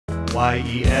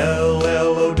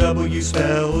Y-E-L-L-O-W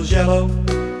spells yellow.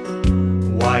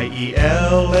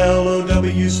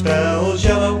 Y-E-L-L-O-W spells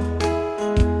yellow.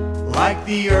 Like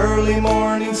the early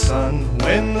morning sun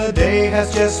when the day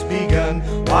has just begun.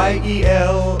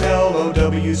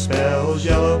 Y-E-L-L-O-W spells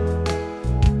yellow.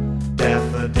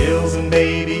 Daffodils and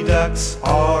baby ducks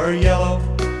are yellow.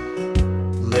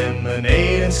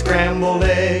 Lemonade and scrambled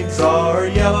eggs are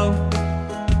yellow.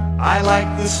 I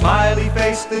like the smiley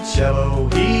face that's yellow.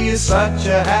 He is such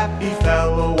a happy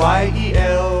fellow.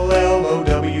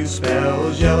 Y-E-L-L-O-W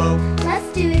spells yellow.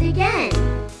 Let's do it again.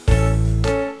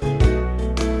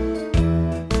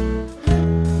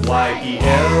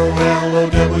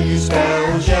 Y-E-L-L-O-W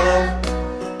spells yellow.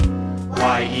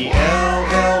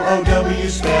 Y-E-L-L-O-W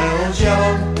spells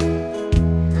yellow.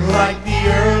 Like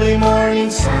the early morning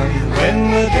sun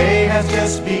when the day has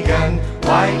just begun.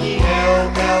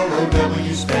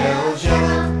 Y-E-L-L-O-W spells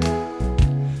yellow.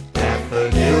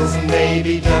 Daffodils and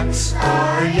baby ducks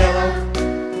are yellow.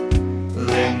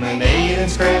 Lemonade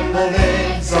and scrambled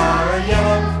eggs are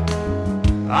yellow.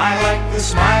 I like the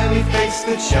smiley face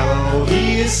that's yellow.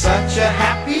 He is such a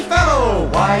happy fellow.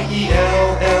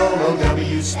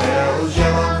 Y-E-L-L-O-W spells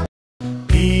yellow.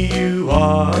 P-U-R-P-L-E,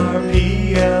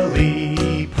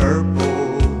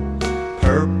 purple,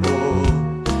 purple.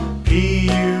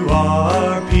 P-U-R-P-L-E,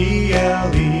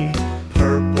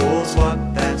 purple's what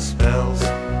that spells.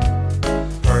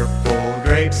 Purple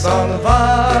grapes on the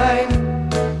vine,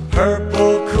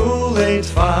 purple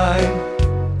Kool-Aid's fine.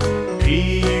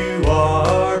 P-U-R-P-L-E,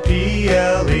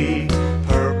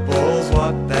 purple's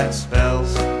what that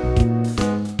spells.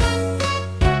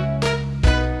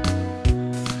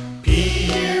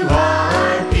 P-U-R-P-L-E,